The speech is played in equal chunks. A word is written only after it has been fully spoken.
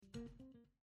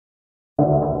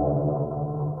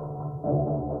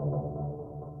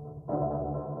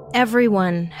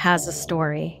Everyone has a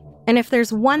story. And if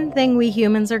there's one thing we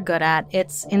humans are good at,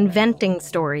 it's inventing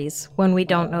stories when we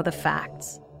don't know the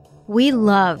facts. We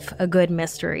love a good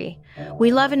mystery.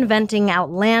 We love inventing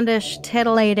outlandish,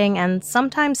 titillating, and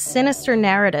sometimes sinister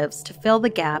narratives to fill the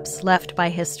gaps left by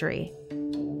history.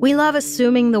 We love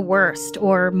assuming the worst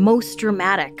or most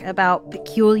dramatic about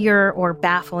peculiar or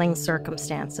baffling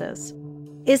circumstances.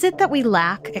 Is it that we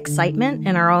lack excitement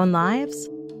in our own lives?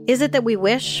 Is it that we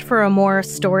wish for a more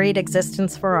storied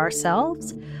existence for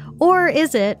ourselves? Or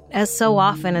is it, as so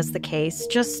often is the case,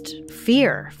 just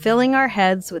fear filling our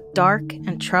heads with dark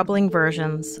and troubling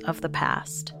versions of the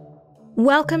past?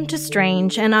 Welcome to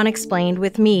Strange and Unexplained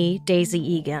with me, Daisy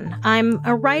Egan. I'm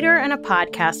a writer and a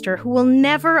podcaster who will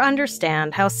never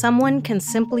understand how someone can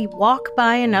simply walk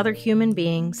by another human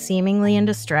being seemingly in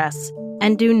distress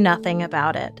and do nothing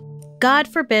about it. God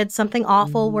forbid something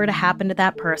awful were to happen to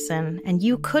that person, and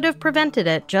you could have prevented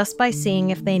it just by seeing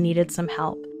if they needed some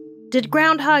help. Did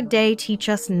Groundhog Day teach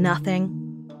us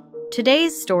nothing?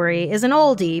 Today's story is an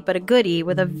oldie but a goodie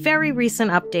with a very recent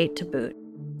update to boot.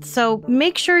 So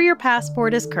make sure your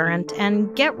passport is current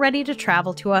and get ready to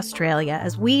travel to Australia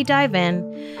as we dive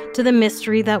in to the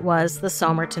mystery that was the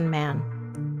Somerton Man.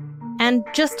 And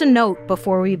just a note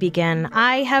before we begin,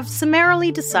 I have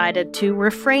summarily decided to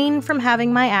refrain from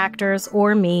having my actors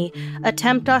or me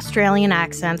attempt Australian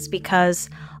accents because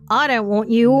I don't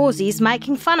want you Aussies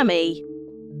making fun of me.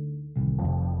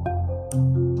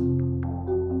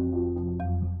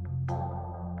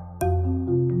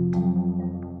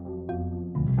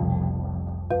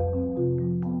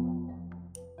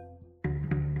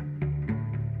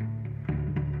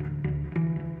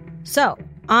 So,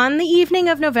 on the evening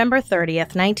of November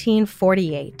 30th,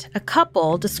 1948, a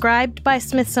couple described by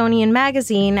Smithsonian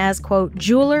Magazine as, quote,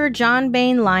 jeweler John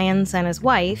Bain Lyons and his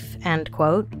wife, end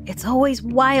quote. It's always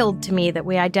wild to me that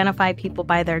we identify people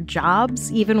by their jobs,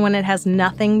 even when it has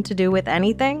nothing to do with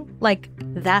anything. Like,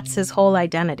 that's his whole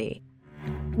identity.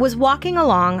 Was walking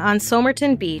along on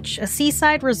Somerton Beach, a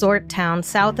seaside resort town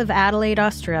south of Adelaide,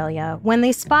 Australia, when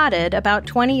they spotted, about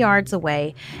 20 yards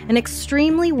away, an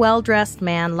extremely well-dressed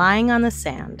man lying on the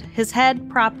sand, his head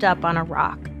propped up on a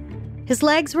rock. His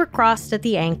legs were crossed at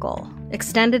the ankle,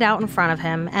 extended out in front of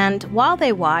him, and while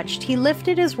they watched, he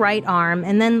lifted his right arm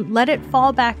and then let it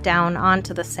fall back down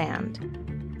onto the sand.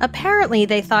 Apparently,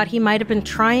 they thought he might have been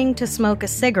trying to smoke a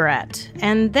cigarette,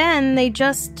 and then they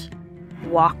just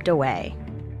walked away.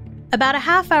 About a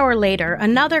half hour later,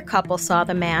 another couple saw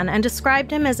the man and described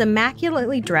him as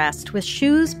immaculately dressed with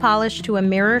shoes polished to a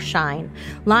mirror shine,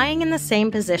 lying in the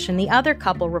same position the other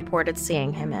couple reported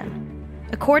seeing him in.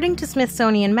 According to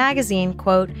Smithsonian Magazine,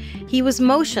 quote, he was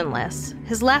motionless,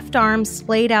 his left arm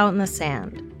splayed out in the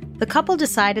sand. The couple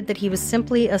decided that he was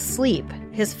simply asleep,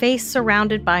 his face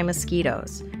surrounded by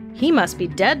mosquitoes. He must be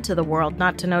dead to the world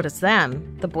not to notice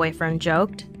them, the boyfriend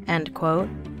joked, end quote.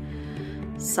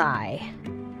 Sigh.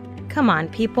 Come on,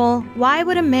 people. Why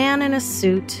would a man in a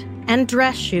suit and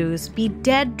dress shoes be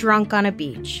dead drunk on a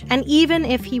beach? And even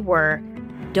if he were,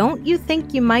 don't you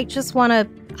think you might just want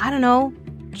to,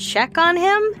 check on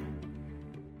him?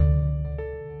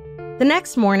 The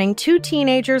next morning, two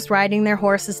teenagers riding their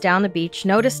horses down the beach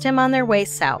noticed him on their way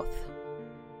south.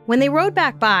 When they rode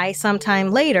back by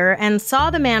sometime later and saw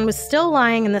the man was still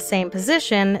lying in the same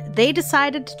position, they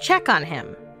decided to check on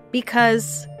him.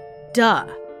 Because, duh.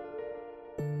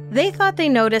 They thought they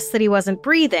noticed that he wasn't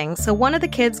breathing, so one of the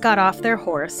kids got off their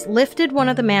horse, lifted one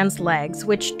of the man's legs,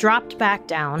 which dropped back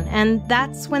down, and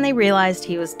that's when they realized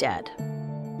he was dead.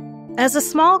 As a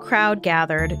small crowd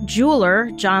gathered,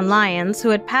 jeweler John Lyons, who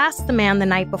had passed the man the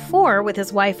night before with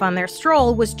his wife on their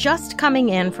stroll, was just coming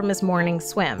in from his morning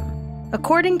swim.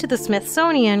 According to the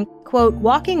Smithsonian, quote,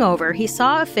 walking over, he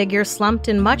saw a figure slumped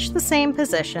in much the same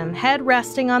position, head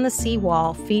resting on the sea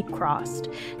wall, feet crossed.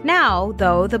 Now,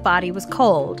 though, the body was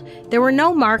cold. There were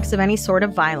no marks of any sort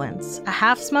of violence. A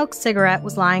half-smoked cigarette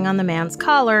was lying on the man's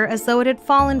collar as though it had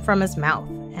fallen from his mouth,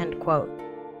 end quote.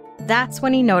 That's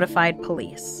when he notified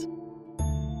police.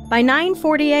 By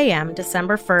 9:40 a.m.,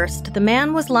 December 1st, the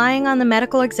man was lying on the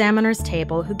medical examiner's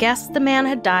table who guessed the man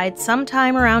had died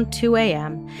sometime around 2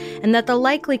 a.m. and that the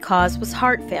likely cause was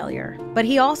heart failure, but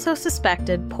he also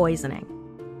suspected poisoning.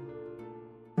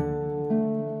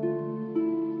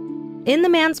 In the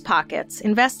man's pockets,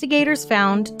 investigators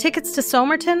found tickets to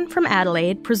Somerton from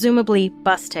Adelaide, presumably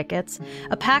bus tickets,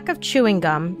 a pack of chewing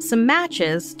gum, some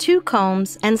matches, 2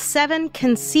 combs, and 7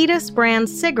 Conceitus brand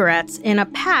cigarettes in a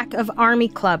pack of Army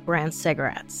Club brand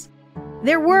cigarettes.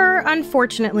 There were,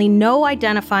 unfortunately, no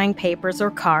identifying papers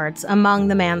or cards among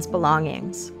the man's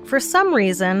belongings. For some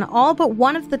reason, all but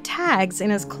one of the tags in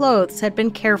his clothes had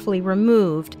been carefully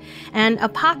removed, and a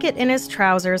pocket in his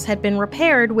trousers had been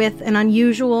repaired with an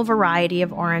unusual variety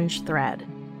of orange thread.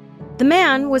 The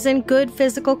man was in good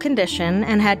physical condition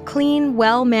and had clean,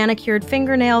 well-manicured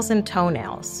fingernails and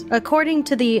toenails. According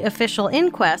to the official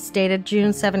inquest dated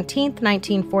June 17,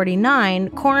 1949,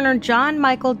 Coroner John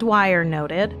Michael Dwyer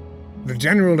noted, "The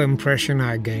general impression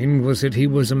I gained was that he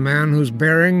was a man whose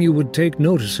bearing you would take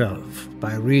notice of,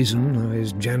 by reason of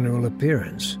his general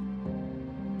appearance."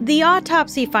 The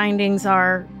autopsy findings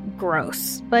are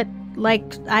gross, but,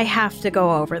 I have to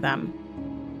go over them.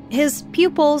 His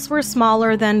pupils were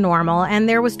smaller than normal, and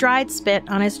there was dried spit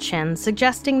on his chin,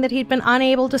 suggesting that he'd been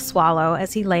unable to swallow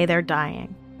as he lay there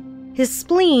dying. His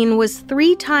spleen was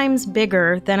 3 times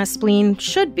bigger than a spleen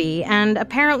should be, and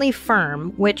apparently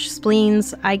firm, which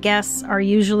spleens, I guess, are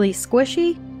usually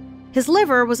squishy. His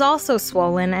liver was also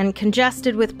swollen and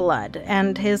congested with blood,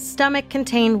 and his stomach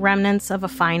contained remnants of a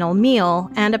final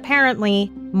meal, and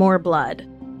apparently more blood.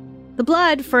 The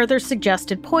blood further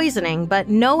suggested poisoning, but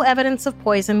no evidence of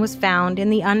poison was found in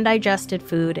the undigested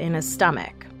food in his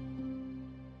stomach.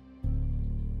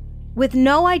 With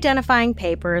no identifying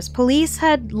papers, police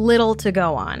had little to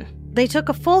go on. They took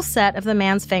a full set of the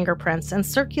man's fingerprints and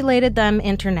circulated them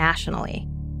internationally.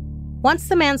 Once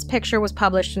the man's picture was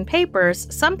published in papers,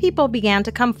 some people began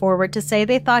to come forward to say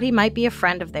they thought he might be a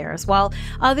friend of theirs, while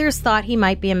others thought he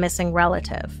might be a missing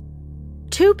relative.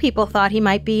 2 people thought he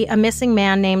might be a missing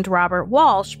man named Robert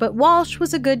Walsh, but Walsh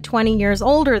was a good 20 years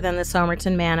older than the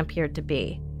Somerton man appeared to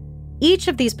be. Each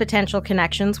of these potential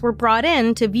connections were brought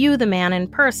in to view the man in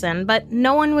person, but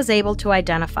no one was able to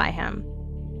identify him.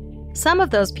 Some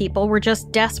of those people were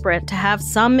just desperate to have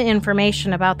some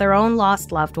information about their own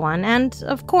lost loved one, and,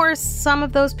 of course, some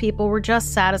of those people were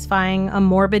just satisfying a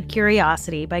morbid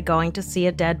curiosity by going to see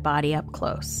a dead body up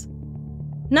close.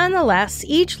 Nonetheless,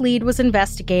 each lead was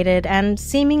investigated and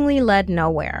seemingly led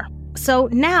nowhere. So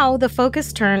now the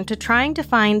focus turned to trying to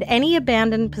find any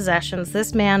abandoned possessions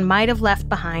this man might have left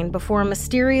behind before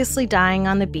mysteriously dying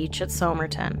on the beach at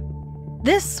Somerton.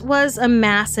 This was a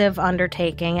massive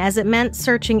undertaking, as it meant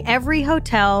searching every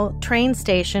hotel, train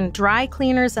station, dry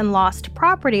cleaners, and lost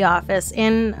property office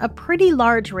in a pretty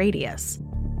large radius.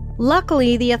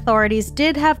 Luckily, the authorities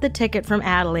did have the ticket from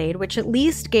Adelaide, which at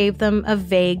least gave them a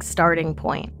vague starting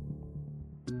point.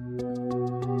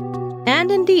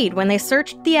 And indeed, when they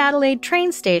searched the Adelaide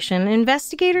train station,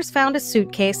 investigators found a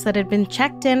suitcase that had been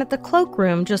checked in at the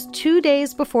cloakroom just 2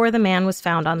 days before the man was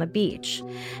found on the beach.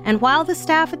 And while the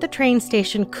staff at the train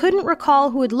station couldn't recall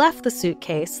who had left the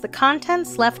suitcase, the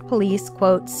contents left police,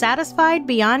 quote, satisfied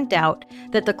beyond doubt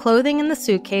that the clothing in the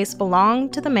suitcase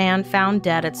belonged to the man found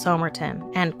dead at Somerton,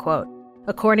 end quote,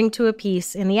 according to a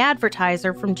piece in the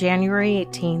Advertiser from January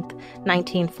 18,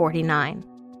 1949.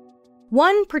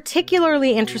 One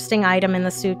particularly interesting item in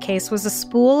the suitcase was a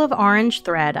spool of orange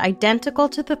thread identical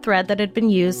to the thread that had been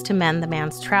used to mend the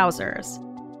man's trousers.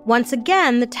 Once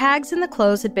again, the tags in the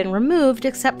clothes had been removed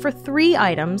except for 3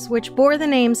 items which bore the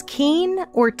names Keene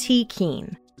or T.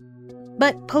 Keene.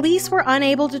 But police were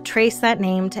unable to trace that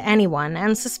name to anyone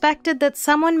and suspected that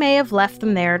someone may have left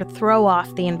them there to throw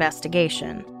off the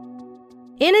investigation.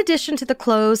 In addition to the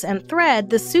clothes and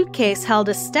thread, the suitcase held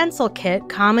a stencil kit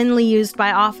commonly used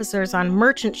by officers on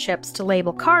merchant ships to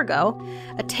label cargo,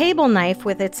 a table knife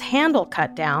with its handle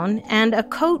cut down, and a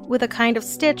coat with a kind of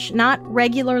stitch not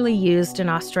regularly used in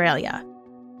Australia.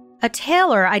 A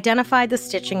tailor identified the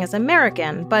stitching as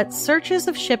American, but searches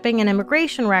of shipping and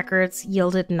immigration records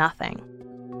yielded nothing.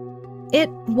 It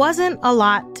wasn't a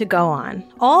lot to go on.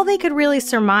 All they could really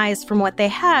surmise from what they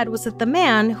had was that the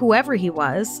man, whoever he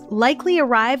was, likely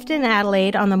arrived in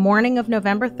Adelaide on the morning of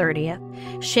November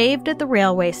 30th, shaved at the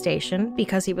railway station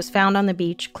because he was found on the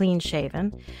beach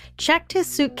clean-shaven, checked his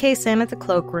suitcase in at the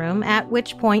cloakroom, at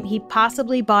which point he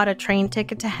possibly bought a train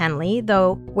ticket to Henley,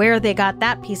 though where they got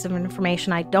that piece of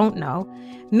information I don't know,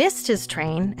 missed his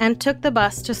train, and took the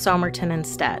bus to Somerton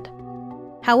instead.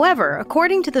 However,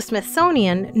 according to the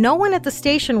Smithsonian, no one at the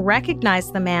station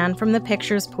recognized the man from the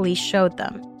pictures police showed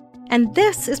them. And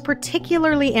this is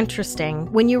particularly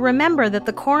interesting when you remember that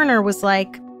the coroner was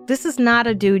like, this is not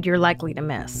a dude you're likely to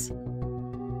miss.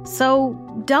 So,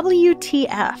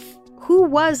 WTF? Who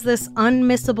was this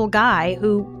unmissable guy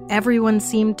who everyone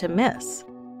seemed to miss?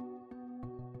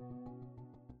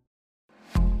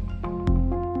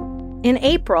 In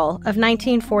April of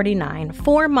 1949,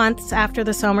 4 months after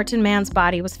the Somerton man's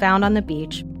body was found on the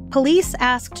beach, police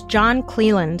asked John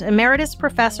Cleland, emeritus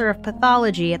professor of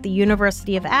pathology at the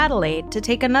University of Adelaide, to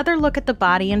take another look at the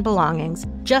body and belongings,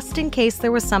 just in case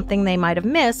there was something they might have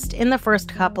missed in the first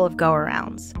couple of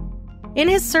go-arounds. In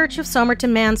his search of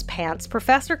Somerton Man's pants,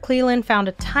 Professor Cleland found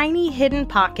a tiny hidden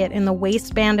pocket in the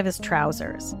waistband of his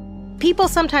trousers. People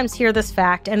sometimes hear this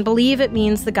fact and believe it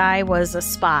means the guy was a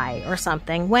spy or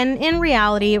something, when in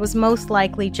reality it was most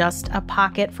likely just a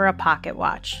pocket for a pocket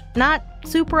watch. Not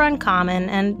super uncommon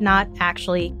and not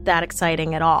actually that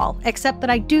exciting at all, except that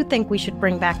I do think we should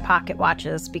bring back pocket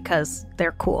watches because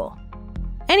they're cool.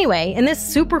 Anyway, in this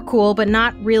super cool but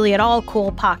not really at all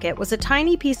cool pocket was a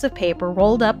tiny piece of paper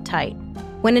rolled up tight.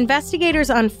 When investigators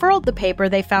unfurled the paper,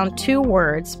 they found 2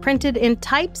 words printed in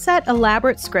typeset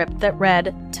elaborate script that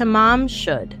read Tamám,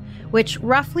 Shud, which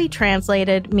roughly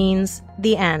translated means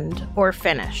the end or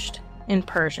finished in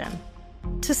Persian.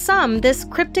 To some, this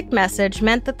cryptic message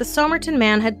meant that the Somerton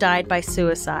man had died by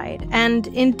suicide, and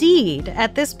indeed,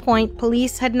 at this point,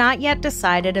 police had not yet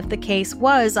decided if the case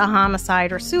was a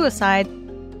homicide or suicide,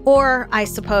 or, I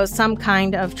suppose, some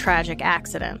kind of tragic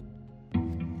accident.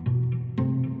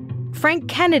 Frank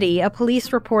Kennedy, a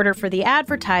police reporter for The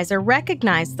Advertiser,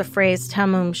 recognized the phrase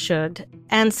Tamám Shud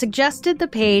and suggested the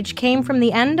page came from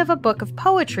the end of a book of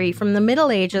poetry from the Middle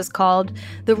Ages called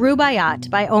The Rubaiyat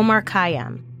by Omar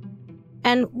Khayyam.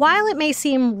 And while it may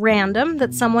seem random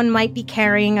that someone might be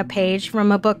carrying a page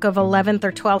from a book of 11th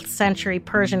or 12th century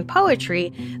Persian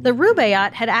poetry, the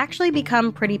Rubaiyat had actually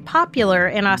become pretty popular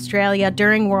in Australia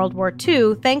during World War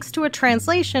II thanks to a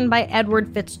translation by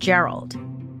Edward Fitzgerald.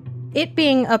 It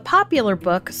being a popular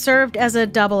book served as a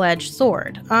double-edged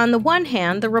sword. On the one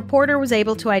hand, the reporter was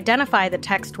able to identify the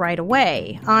text right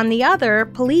away. On the other,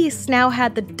 police now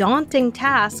had the daunting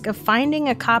task of finding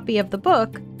a copy of the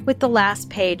book with the last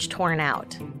page torn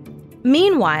out.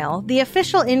 Meanwhile, the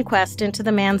official inquest into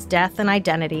the man's death and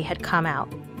identity had come out.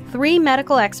 3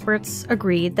 medical experts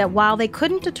agreed that while they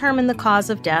couldn't determine the cause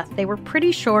of death, they were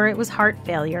pretty sure it was heart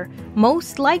failure,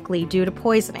 most likely due to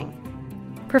poisoning.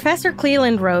 Professor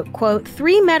Cleland wrote, quote,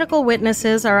 3 medical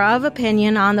witnesses are of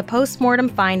opinion on the post-mortem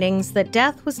findings that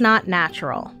death was not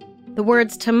natural. The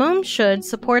words Tamám Shud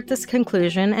support this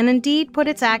conclusion and indeed put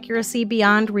its accuracy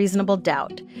beyond reasonable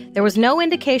doubt. There was no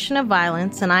indication of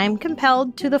violence, and I am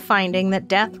compelled to the finding that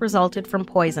death resulted from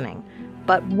poisoning.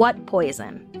 But what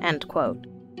poison? End quote.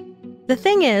 The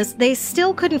thing is, they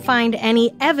still couldn't find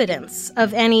any evidence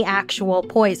of any actual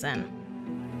poison.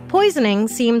 Poisoning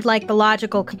seemed like the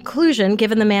logical conclusion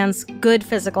given the man's good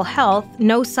physical health,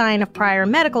 no sign of prior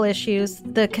medical issues,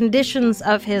 the conditions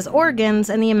of his organs,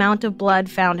 and the amount of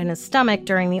blood found in his stomach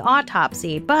during the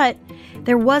autopsy, but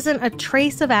there wasn't a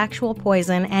trace of actual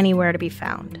poison anywhere to be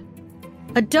found.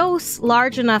 A dose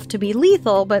large enough to be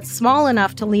lethal but small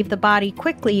enough to leave the body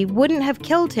quickly wouldn't have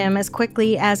killed him as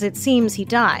quickly as it seems he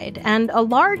died, and a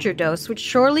larger dose would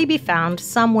surely be found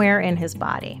somewhere in his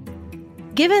body.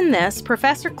 Given this,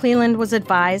 Professor Cleland was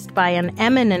advised by an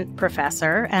eminent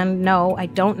professor, and no, I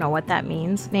don't know what that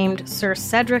means, named Sir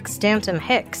Cedric Stanton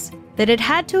Hicks, that it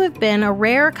had to have been a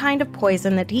rare kind of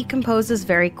poison that decomposes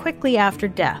very quickly after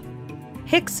death.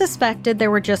 Hicks suspected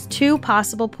there were just 2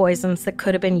 possible poisons that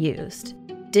could have been used,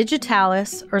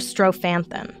 digitalis or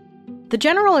strophanthin. The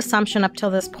general assumption up till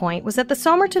this point was that the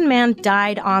Somerton man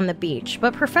died on the beach,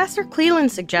 but Professor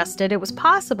Cleland suggested it was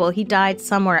possible he died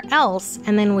somewhere else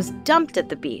and then was dumped at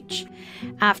the beach.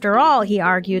 After all, he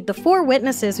argued, the 4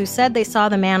 witnesses who said they saw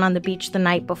the man on the beach the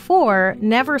night before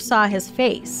never saw his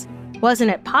face.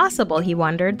 Wasn't it possible, he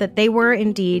wondered, that they were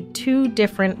indeed 2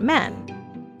 different men?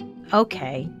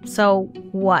 Okay, so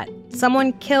what?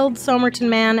 Someone killed Somerton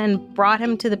man and brought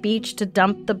him to the beach to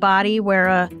dump the body where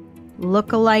a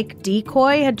look-alike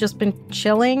decoy had just been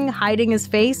chilling, hiding his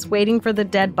face, waiting for the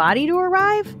dead body to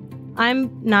arrive?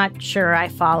 I'm not sure I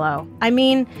follow. I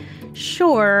mean,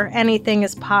 sure, anything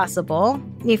is possible.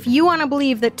 If you want to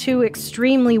believe that 2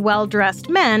 extremely well-dressed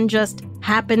men just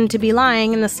happened to be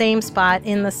lying in the same spot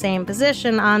in the same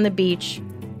position on the beach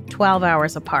 12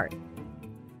 hours apart.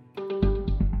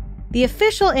 The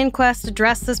official inquest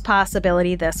addressed this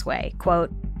possibility this way,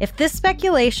 quote, if this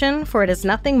speculation, for it is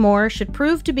nothing more, should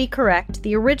prove to be correct,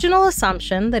 the original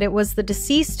assumption that it was the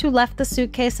deceased who left the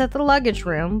suitcase at the luggage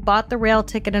room, bought the rail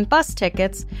ticket and bus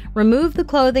tickets, removed the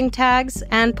clothing tags,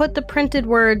 and put the printed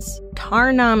words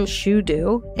Tamám Shud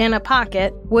in a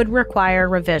pocket would require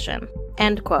revision.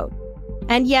 End quote.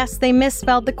 And yes, they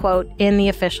misspelled the quote in the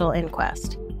official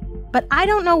inquest. But I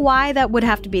don't know why that would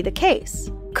have to be the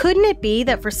case. Couldn't it be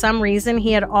that for some reason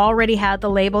he had already had the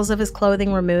labels of his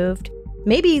clothing removed?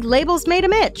 Maybe labels made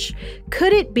him itch.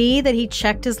 Could it be that he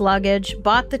checked his luggage,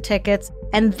 bought the tickets,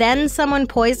 and then someone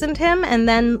poisoned him and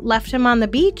then left him on the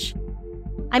beach?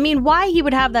 I mean, why he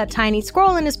would have that tiny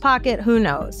scroll in his pocket, who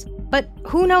knows? But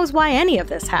who knows why any of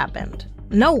this happened?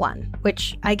 No one,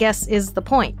 which I guess is the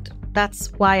point.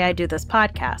 That's why I do this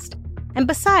podcast. And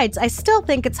besides, I still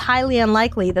think it's highly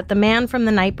unlikely that the man from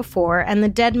the night before and the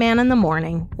dead man in the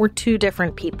morning were two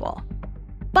different people.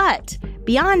 But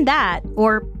beyond that,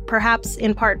 or perhaps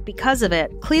in part because of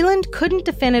it, Cleland couldn't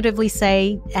definitively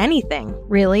say anything,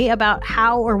 really, about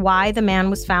how or why the man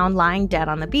was found lying dead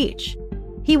on the beach.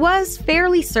 He was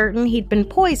fairly certain he'd been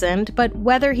poisoned, but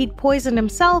whether he'd poisoned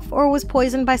himself or was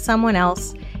poisoned by someone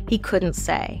else, he couldn't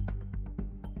say.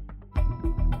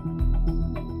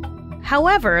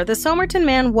 However, the Somerton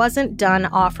man wasn't done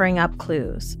offering up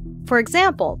clues. For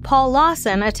example, Paul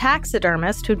Lawson, a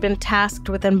taxidermist who'd been tasked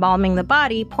with embalming the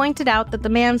body, pointed out that the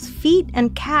man's feet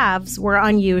and calves were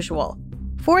unusual.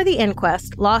 For the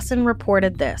inquest, Lawson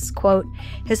reported this, quote,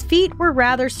 "His feet were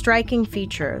rather striking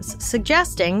features,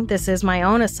 suggesting, this is my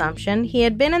own assumption, he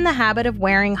had been in the habit of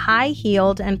wearing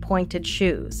high-heeled and pointed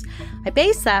shoes. I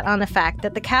base that on the fact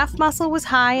that the calf muscle was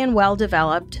high and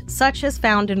well-developed, such as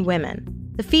found in women.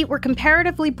 The feet were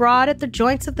comparatively broad at the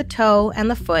joints of the toe and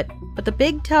the foot, but the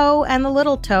big toe and the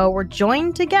little toe were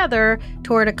joined together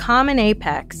toward a common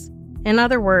apex. In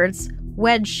other words,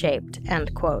 wedge-shaped,"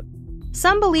 end quote.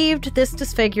 Some believed this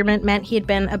disfigurement meant he had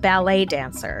been a ballet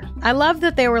dancer. I love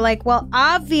that they were like, well,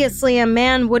 obviously a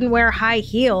man wouldn't wear high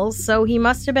heels, so he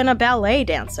must have been a ballet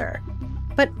dancer.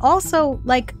 But also,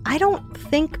 I don't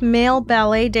think male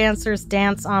ballet dancers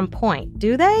dance on point,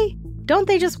 do they? Don't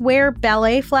they just wear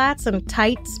ballet flats and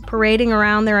tights parading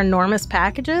around their enormous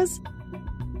packages?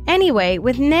 Anyway,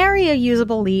 with nary a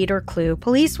usable lead or clue,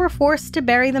 police were forced to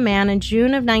bury the man in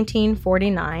June of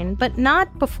 1949, but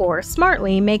not before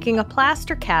smartly making a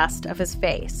plaster cast of his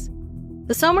face.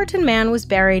 The Somerton man was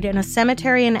buried in a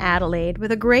cemetery in Adelaide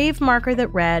with a grave marker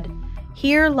that read,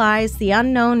 "Here lies the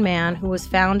unknown man who was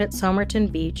found at Somerton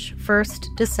Beach, 1st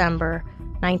December,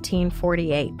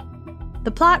 1948. The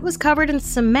plot was covered in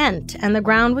cement, and the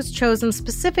ground was chosen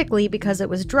specifically because it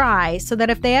was dry, so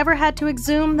that if they ever had to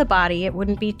exhume the body, it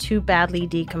wouldn't be too badly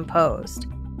decomposed.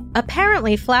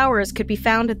 Apparently, flowers could be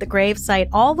found at the gravesite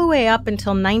all the way up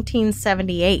until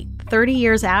 1978, 30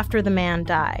 years after the man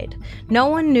died. No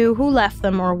one knew who left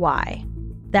them or why.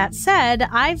 That said,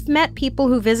 I've met people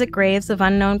who visit graves of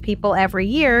unknown people every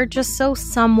year just so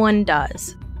someone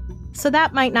does. So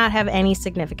that might not have any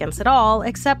significance at all,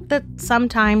 except that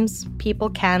sometimes people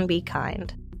can be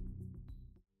kind.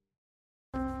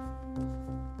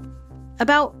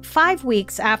 About 5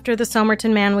 weeks after the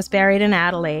Somerton man was buried in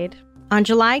Adelaide, on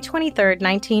July 23,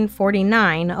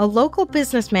 1949, a local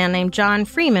businessman named John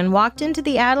Freeman walked into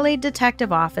the Adelaide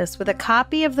Detective Office with a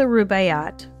copy of the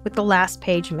Rubaiyat with the last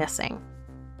page missing.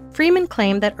 Freeman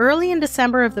claimed that early in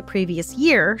December of the previous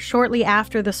year, shortly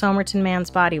after the Somerton man's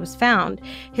body was found,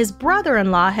 his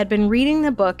brother-in-law had been reading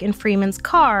the book in Freeman's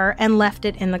car and left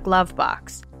it in the glove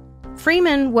box.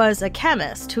 Freeman was a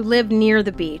chemist who lived near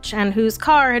the beach and whose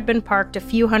car had been parked a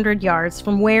few hundred yards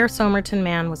from where Somerton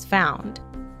man was found.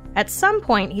 At some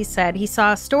point, he said, he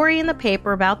saw a story in the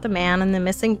paper about the man and the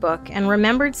missing book and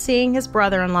remembered seeing his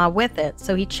brother-in-law with it,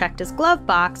 so he checked his glove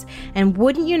box, and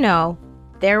wouldn't you know,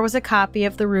 there was a copy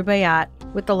of the Rubaiyat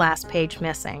with the last page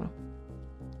missing.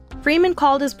 Freeman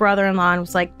called his brother-in-law and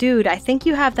was like, "Dude, I think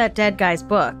you have that dead guy's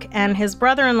book." And his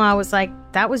brother-in-law was like,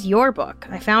 "That was your book.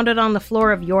 I found it on the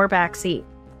floor of your back seat."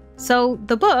 So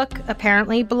the book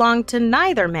apparently belonged to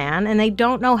neither man, and they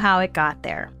don't know how it got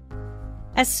there.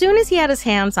 As soon as he had his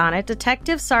hands on it,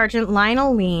 Detective Sergeant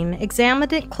Lionel Lean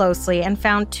examined it closely and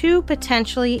found two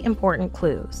potentially important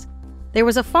clues. There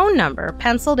was a phone number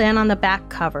penciled in on the back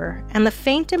cover and the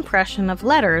faint impression of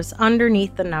letters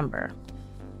underneath the number.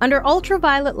 Under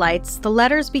ultraviolet lights, the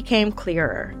letters became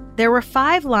clearer. There were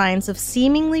 5 lines of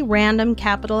seemingly random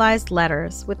capitalized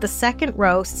letters with the second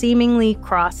row seemingly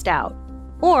crossed out.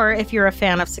 Or, if you're a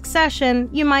fan of Succession,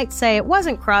 you might say it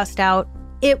wasn't crossed out,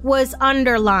 it was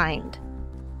underlined.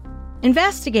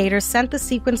 Investigators sent the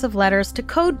sequence of letters to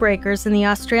code breakers in the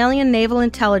Australian Naval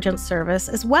Intelligence Service,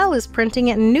 as well as printing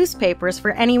it in newspapers for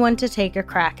anyone to take a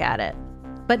crack at it.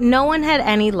 But no one had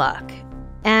any luck.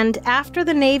 And after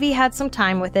the Navy had some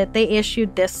time with it, they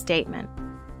issued this statement.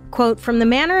 Quote, "From the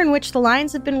manner in which the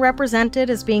lines have been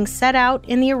represented as being set out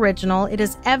in the original, it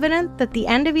is evident that the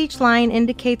end of each line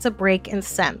indicates a break in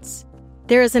sense.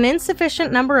 There is an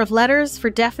insufficient number of letters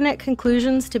for definite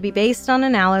conclusions to be based on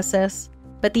analysis,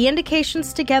 but the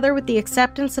indications together with the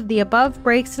acceptance of the above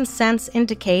breaks in sense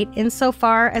indicate,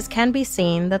 insofar as can be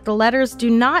seen, that the letters do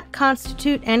not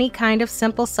constitute any kind of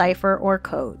simple cipher or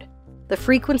code. The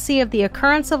frequency of the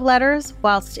occurrence of letters,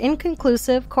 whilst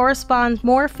inconclusive, corresponds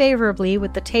more favorably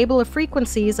with the table of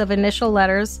frequencies of initial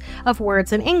letters of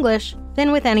words in English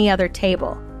than with any other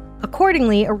table.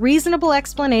 Accordingly, a reasonable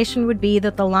explanation would be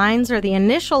that the lines are the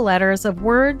initial letters of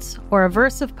words or a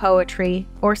verse of poetry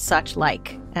or such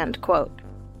like." End quote.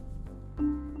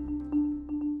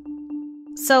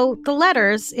 So the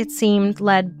letters, it seemed,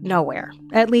 led nowhere,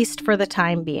 at least for the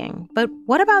time being. But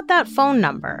what about that phone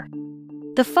number?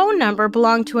 The phone number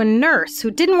belonged to a nurse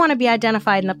who didn't want to be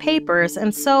identified in the papers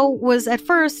and so was at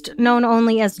first known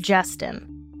only as Justin.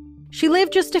 She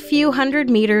lived just a few hundred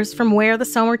meters from where the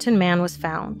Somerton man was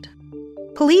found.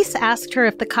 Police asked her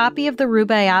if the copy of the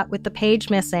Rubaiyat with the page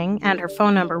missing and her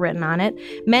phone number written on it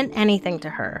meant anything to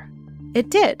her. It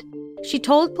did. She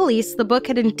told police the book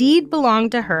had indeed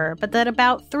belonged to her, but that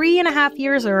about 3.5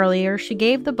 years earlier she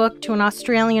gave the book to an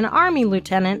Australian Army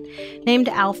lieutenant named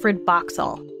Alfred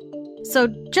Boxall. So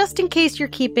just in case you're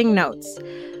keeping notes,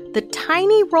 the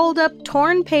tiny rolled-up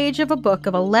torn page of a book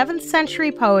of 11th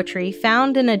century poetry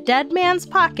found in a dead man's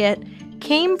pocket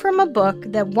came from a book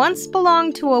that once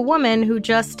belonged to a woman who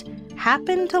just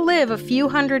happened to live a few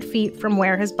hundred feet from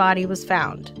where his body was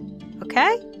found.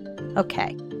 Okay?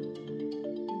 Okay.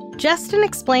 Justin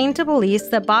explained to police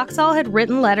that Boxall had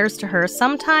written letters to her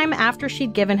sometime after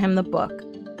she'd given him the book,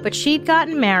 but she'd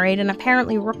gotten married and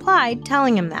apparently replied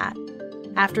telling him that.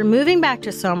 After moving back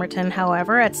to Somerton,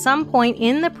 however, at some point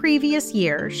in the previous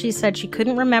year, she said she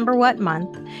couldn't remember what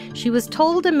month, she was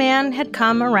told a man had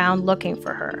come around looking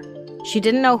for her. She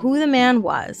didn't know who the man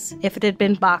was, if it had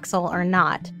been Boxall or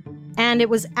not, and it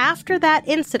was after that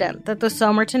incident that the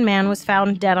Somerton man was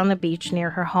found dead on the beach near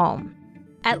her home.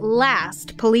 At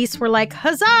last, police were like,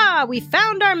 "Huzzah! We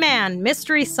found our man!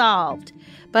 Mystery solved!"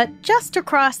 But just to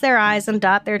cross their I's and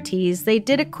dot their T's, they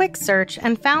did a quick search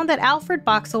and found that Alfred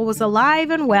Boxall was alive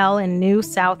and well in New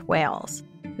South Wales.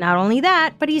 Not only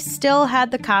that, but he still had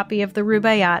the copy of the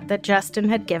Rubaiyat that Justin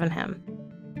had given him.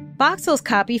 Boxall's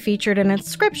copy featured an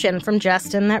inscription from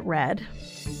Justin that read,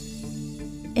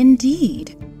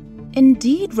 Indeed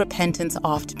repentance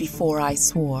oft before I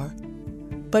swore.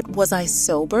 But was I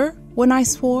sober when I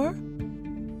swore?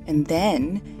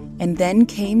 And then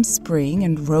came spring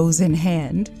and rose in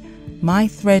hand, my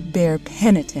threadbare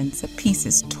penitence a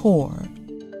pieces tore.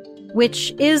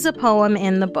 Which is a poem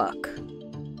in the book.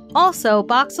 Also,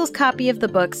 Boxall's copy of the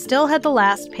book still had the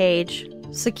last page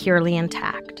securely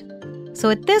intact.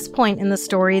 So at this point in the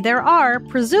story, there are,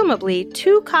 presumably,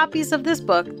 2 copies of this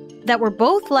book that were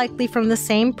both likely from the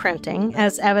same printing,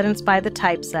 as evidenced by the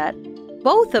typeset,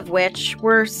 both of which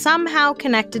were somehow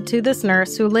connected to this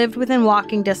nurse who lived within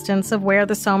walking distance of where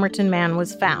the Somerton man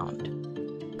was found.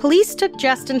 Police took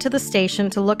Justin to the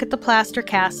station to look at the plaster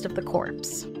cast of the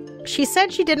corpse. She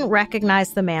said she didn't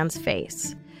recognize the man's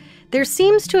face. There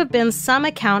seems to have been some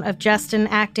account of Justin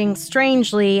acting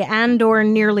strangely and/or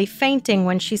nearly fainting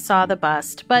when she saw the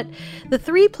bust, but the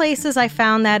 3 places I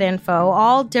found that info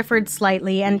all differed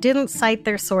slightly and didn't cite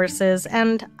their sources,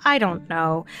 and I don't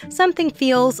know, something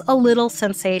feels a little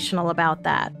sensational about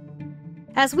that.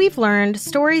 As we've learned,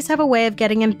 stories have a way of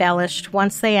getting embellished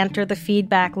once they enter the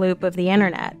feedback loop of the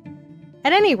internet.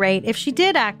 At any rate, if she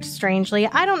did act strangely,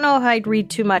 I don't know if I'd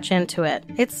read too much into it.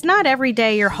 It's not every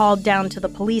day you're hauled down to the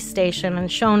police station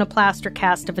and shown a plaster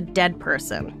cast of a dead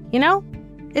person, you know?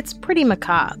 It's pretty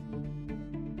macabre.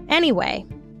 Anyway,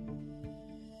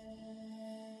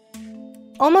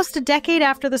 almost a decade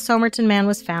after the Somerton man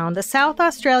was found, the South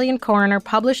Australian coroner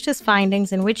published his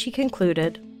findings in which he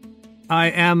concluded, I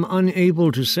am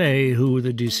unable to say who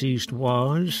the deceased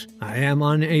was. I am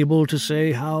unable to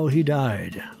say how he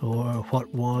died, or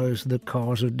what was the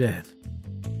cause of death.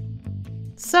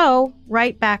 So,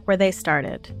 right back where they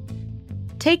started.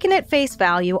 Taken at face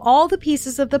value, all the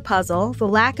pieces of the puzzle, the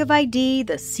lack of ID,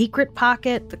 the secret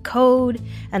pocket, the code,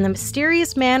 and the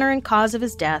mysterious manner and cause of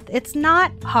his death, it's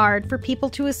not hard for people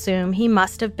to assume he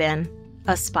must have been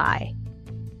a spy.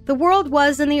 The world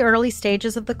was in the early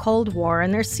stages of the Cold War,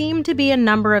 and there seemed to be a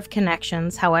number of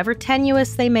connections, however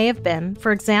tenuous they may have been.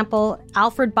 For example,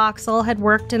 Alfred Boxall had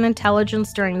worked in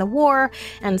intelligence during the war,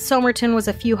 and Somerton was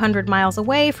a few hundred miles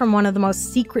away from one of the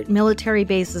most secret military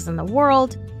bases in the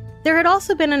world. There had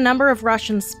also been a number of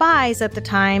Russian spies at the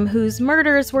time whose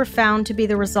murders were found to be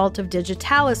the result of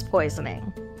digitalis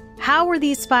poisoning. How were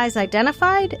these spies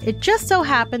identified? It just so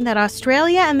happened that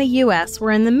Australia and the US were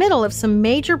in the middle of some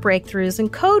major breakthroughs in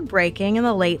code breaking in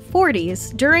the late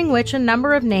 40s, during which a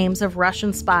number of names of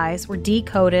Russian spies were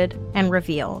decoded and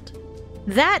revealed.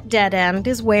 That dead end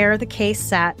is where the case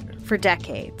sat for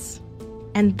decades.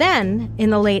 And then, in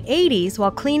the late 80s,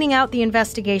 while cleaning out the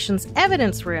investigation's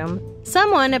evidence room,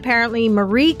 someone apparently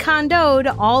Marie Kondo'd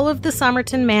all of the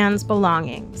Somerton man's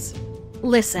belongings.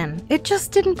 Listen, it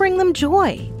just didn't bring them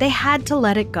joy. They had to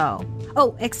let it go.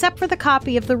 Oh, except for the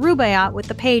copy of the Rubaiyat with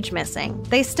the page missing.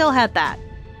 They still had that.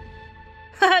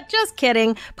 Just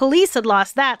kidding. Police had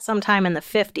lost that sometime in the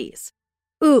 50s.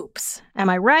 Oops. Am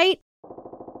I right?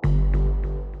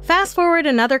 Fast forward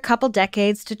another couple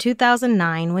decades to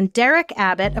 2009 when Derek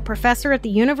Abbott, a professor at the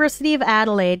University of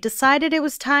Adelaide, decided it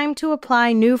was time to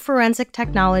apply new forensic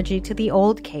technology to the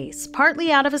old case,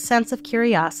 partly out of a sense of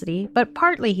curiosity, but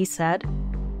partly, he said,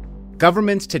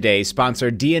 governments today sponsor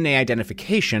DNA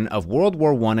identification of World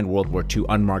War I and World War II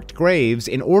unmarked graves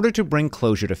in order to bring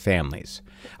closure to families.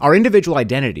 Our individual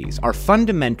identities are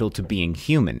fundamental to being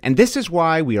human, and this is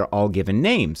why we are all given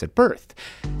names at birth.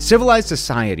 Civilized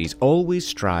societies always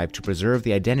strive to preserve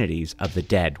the identities of the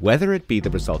dead, whether it be the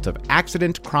result of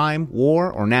accident, crime,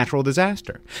 war, or natural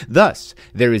disaster. Thus,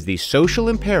 there is the social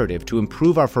imperative to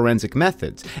improve our forensic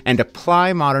methods and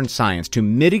apply modern science to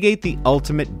mitigate the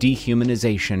ultimate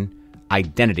dehumanization,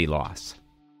 identity loss.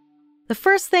 The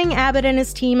first thing Abbott and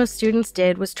his team of students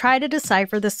did was try to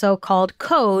decipher the so-called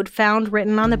code found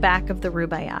written on the back of the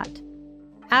Rubaiyat.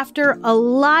 After a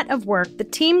lot of work, the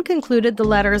team concluded the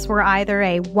letters were either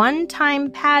a one-time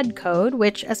pad code,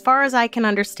 which, as far as I can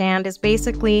understand, is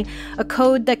basically a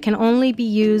code that can only be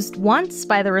used once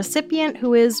by the recipient,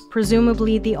 who is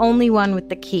presumably the only one with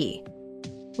the key.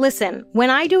 Listen, when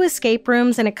I do escape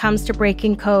rooms and it comes to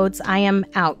breaking codes, I am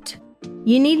out.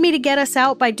 You need me to get us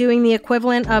out by doing the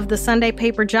equivalent of the Sunday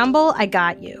paper jumble? I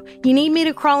got you. You need me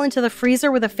to crawl into the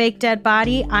freezer with a fake dead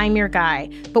body? I'm your guy.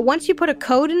 But once you put a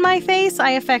code in my face,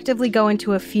 I effectively go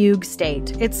into a fugue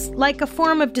state. It's like a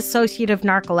form of dissociative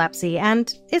narcolepsy,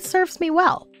 and it serves me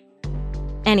well.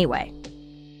 Anyway.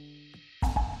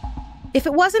 If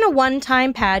it wasn't a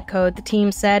one-time pad code, the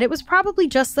team said, it was probably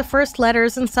just the first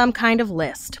letters in some kind of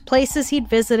list. Places he'd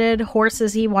visited,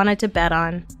 horses he wanted to bet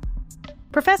on.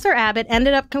 Professor Abbott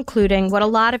ended up concluding what a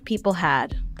lot of people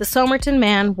had. The Somerton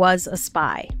man was a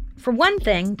spy. For one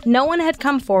thing, no one had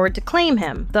come forward to claim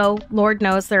him, though Lord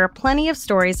knows there are plenty of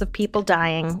stories of people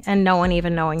dying and no one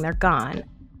even knowing they're gone.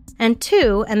 And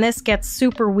two, and this gets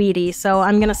super weedy, so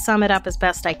I'm going to sum it up as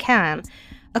best I can,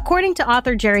 according to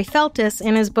author Jerry Feltis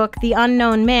in his book The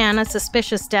Unknown Man, A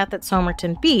Suspicious Death at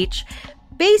Somerton Beach,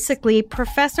 basically,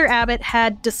 Professor Abbott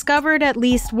had discovered at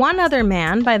least one other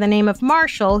man by the name of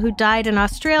Marshall who died in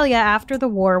Australia after the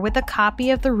war with a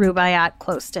copy of the Rubaiyat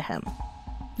close to him.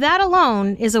 That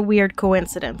alone is a weird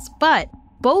coincidence, but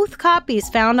both copies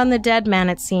found on the dead man,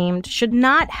 it seemed, should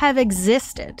not have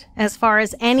existed as far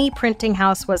as any printing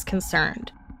house was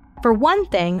concerned. For one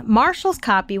thing, Marshall's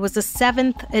copy was a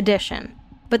 7th edition,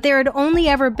 but there had only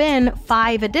ever been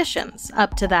 5 editions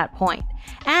up to that point.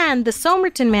 And the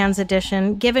Somerton man's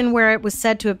edition, given where it was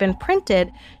said to have been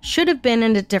printed, should have been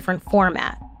in a different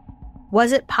format.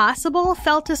 Was it possible,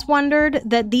 Feltis wondered,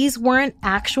 that these weren't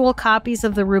actual copies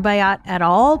of the Rubaiyat at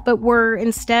all, but were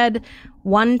instead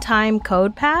one-time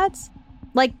code pads?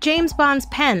 Like James Bond's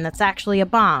pen that's actually a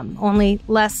bomb, only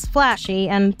less flashy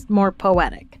and more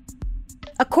poetic.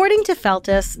 According to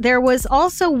Feltis, there was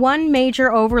also one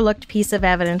major overlooked piece of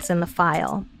evidence in the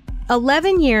file.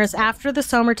 11 years after the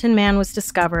Somerton man was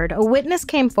discovered, a witness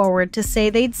came forward to say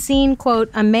they'd seen, quote,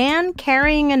 a man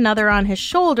carrying another on his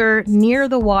shoulder near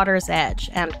the water's edge,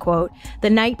 end quote, the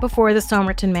night before the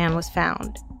Somerton man was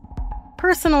found.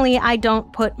 Personally, I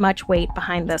don't put much weight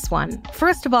behind this one.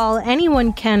 First of all,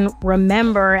 anyone can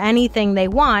remember anything they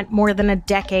want more than a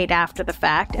decade after the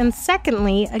fact. And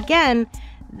secondly, again,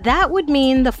 that would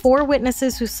mean the 4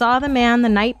 witnesses who saw the man the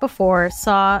night before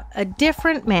saw a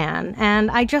different man, and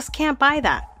I just can't buy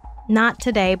that. Not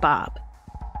today, Bob.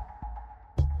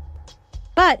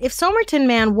 But if Somerton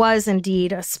man was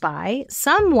indeed a spy,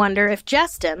 some wonder if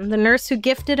Jestin, the nurse who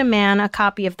gifted a man a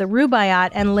copy of the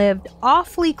Rubaiyat and lived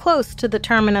awfully close to the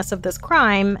terminus of this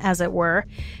crime, as it were,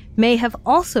 may have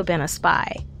also been a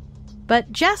spy.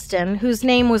 But Jestin, whose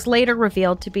name was later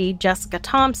revealed to be Jessica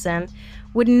Thompson,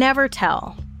 would never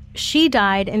tell. She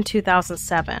died in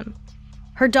 2007.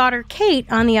 Her daughter Kate,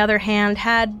 on the other hand,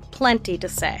 had plenty to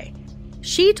say.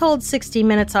 She told 60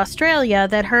 Minutes Australia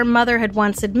that her mother had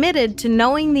once admitted to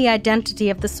knowing the identity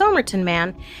of the Somerton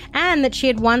man and that she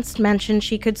had once mentioned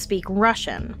she could speak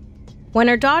Russian. When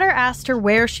her daughter asked her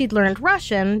where she'd learned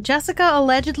Russian, Jessica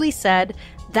allegedly said,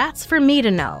 "That's for me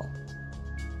to know."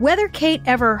 Whether Kate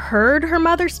ever heard her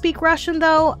mother speak Russian,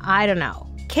 though, I don't know.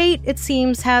 Kate, it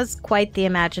seems, has quite the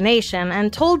imagination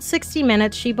and told 60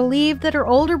 Minutes she believed that her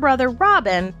older brother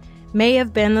Robin may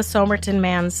have been the Somerton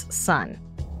man's son.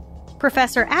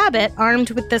 Professor Abbott, armed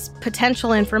with this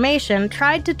potential information,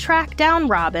 tried to track down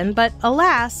Robin, but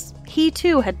alas, he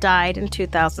too had died in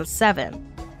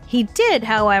 2007. He did,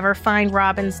 however, find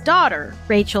Robin's daughter,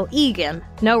 Rachel Egan,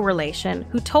 no relation,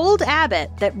 who told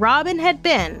Abbott that Robin had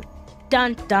been,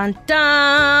 dun dun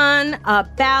dun, a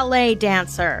ballet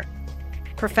dancer.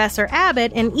 Professor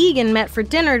Abbott and Egan met for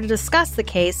dinner to discuss the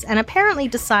case and apparently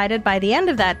decided by the end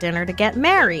of that dinner to get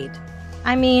married.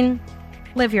 I mean,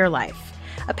 live your life.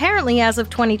 Apparently, as of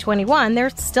 2021,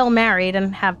 they're still married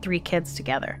and have 3 kids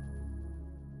together.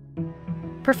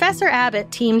 Professor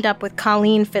Abbott teamed up with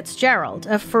Colleen Fitzgerald,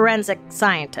 a forensic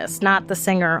scientist, not the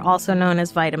singer also known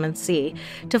as Vitamin C,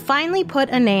 to finally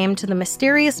put a name to the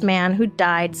mysterious man who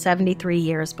died 73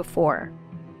 years before.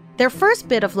 Their first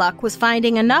bit of luck was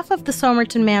finding enough of the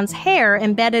Somerton man's hair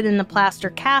embedded in the plaster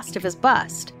cast of his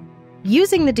bust.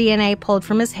 Using the DNA pulled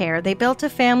from his hair, they built a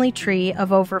family tree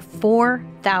of over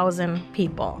 4,000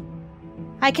 people.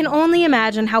 I can only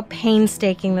imagine how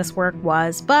painstaking this work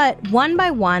was, but one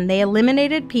by one they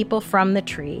eliminated people from the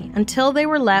tree until they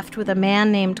were left with a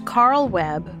man named Carl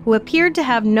Webb, who appeared to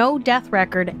have no death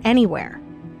record anywhere.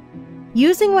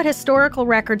 Using what historical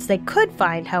records they could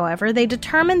find, however, they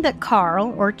determined that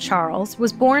Carl, or Charles,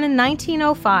 was born in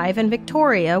 1905 in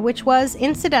Victoria, which was,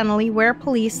 incidentally, where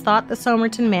police thought the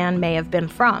Somerton man may have been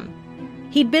from.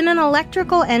 He'd been an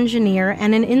electrical engineer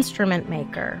and an instrument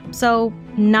maker, so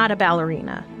not a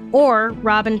ballerina. Or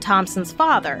Robin Thompson's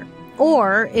father.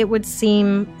 Or, it would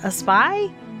seem, a spy?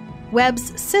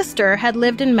 Webb's sister had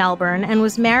lived in Melbourne and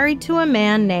was married to a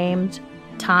man named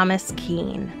Thomas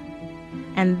Keane.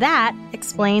 And that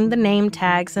explained the name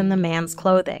tags in the man's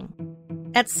clothing.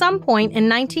 At some point in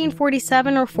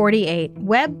 1947 or 48,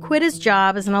 Webb quit his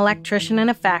job as an electrician in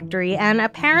a factory and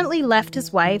apparently left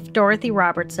his wife, Dorothy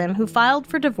Robertson, who filed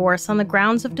for divorce on the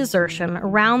grounds of desertion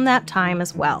around that time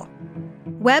as well.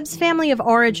 Webb's family of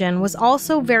origin was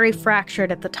also very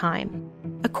fractured at the time.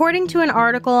 According to an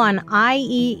article on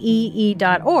IEEE.org,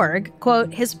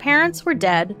 quote, his parents were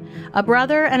dead, a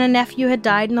brother and a nephew had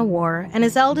died in the war, and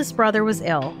his eldest brother was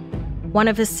ill. One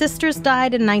of his sisters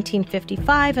died in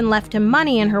 1955 and left him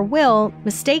money in her will,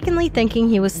 mistakenly thinking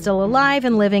he was still alive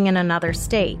and living in another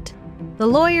state. The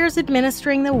lawyers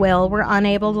administering the will were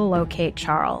unable to locate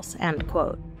Charles, end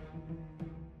quote.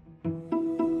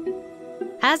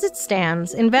 As it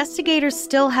stands, investigators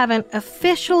still haven't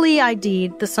officially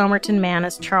ID'd the Somerton man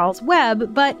as Charles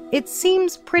Webb, but it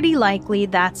seems pretty likely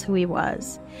that's who he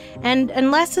was. And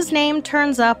unless his name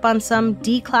turns up on some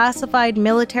declassified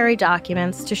military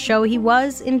documents to show he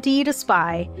was indeed a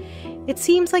spy, it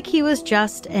seems like he was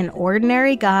just an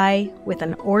ordinary guy with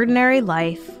an ordinary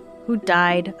life who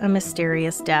died a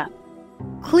mysterious death.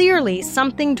 Clearly,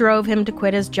 something drove him to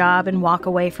quit his job and walk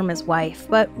away from his wife,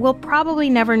 but we'll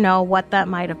probably never know what that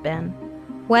might have been.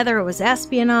 Whether it was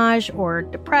espionage or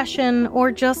depression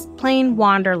or just plain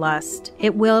wanderlust,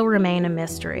 it will remain a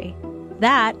mystery.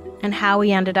 That and how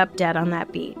he ended up dead on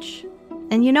that beach.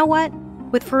 And you know what?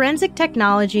 With forensic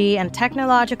technology and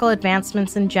technological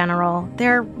advancements in general,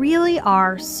 there really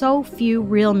are so few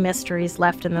real mysteries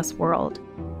left in this world.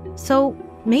 So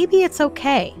maybe it's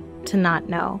okay to not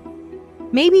know.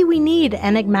 Maybe we need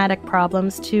enigmatic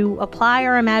problems to apply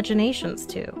our imaginations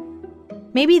to.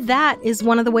 Maybe that is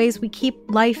one of the ways we keep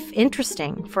life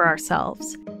interesting for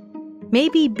ourselves.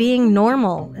 Maybe being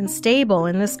normal and stable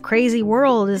in this crazy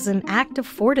world is an act of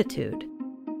fortitude.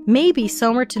 Maybe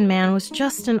Somerton man was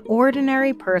just an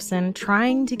ordinary person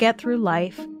trying to get through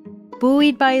life,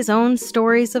 buoyed by his own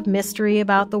stories of mystery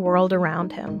about the world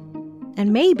around him.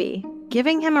 And maybe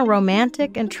giving him a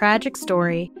romantic and tragic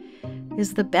story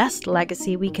is the best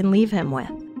legacy we can leave him with.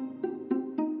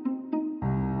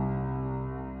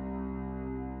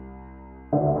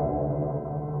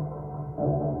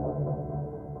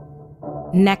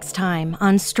 Next time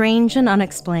on Strange and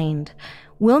Unexplained,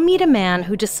 we'll meet a man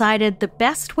who decided the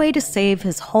best way to save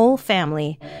his whole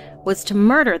family was to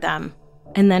murder them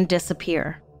and then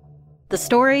disappear. The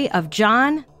story of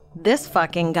John, this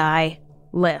fucking guy,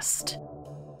 List.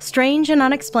 Strange and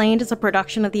Unexplained is a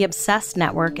production of the Obsessed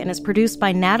Network and is produced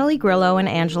by Natalie Grillo and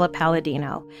Angela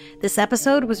Palladino. This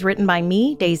episode was written by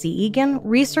me, Daisy Egan,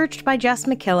 researched by Jess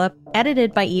McKillop,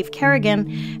 edited by Eve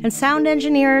Kerrigan, and sound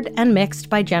engineered and mixed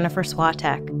by Jennifer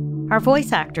Swatek. Our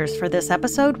voice actors for this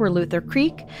episode were Luther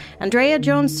Creek, Andrea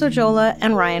Jones-Sojola,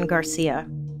 and Ryan Garcia.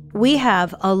 We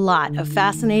have a lot of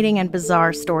fascinating and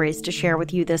bizarre stories to share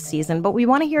with you this season, but we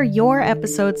want to hear your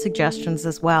episode suggestions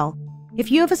as well. If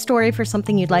you have a story for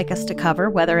something you'd like us to cover,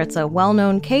 whether it's a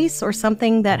well-known case or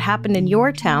something that happened in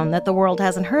your town that the world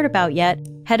hasn't heard about yet,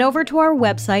 head over to our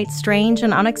website,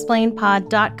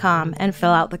 strangeandunexplainedpod.com, and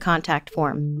fill out the contact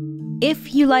form.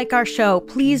 If you like our show,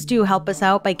 please do help us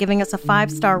out by giving us a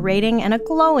 5-star rating and a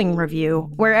glowing review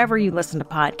wherever you listen to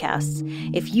podcasts.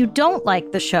 If you don't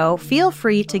like the show, feel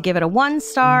free to give it a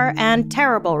 1-star and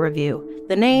terrible review.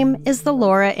 The name is The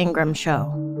Laura Ingraham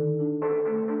Show.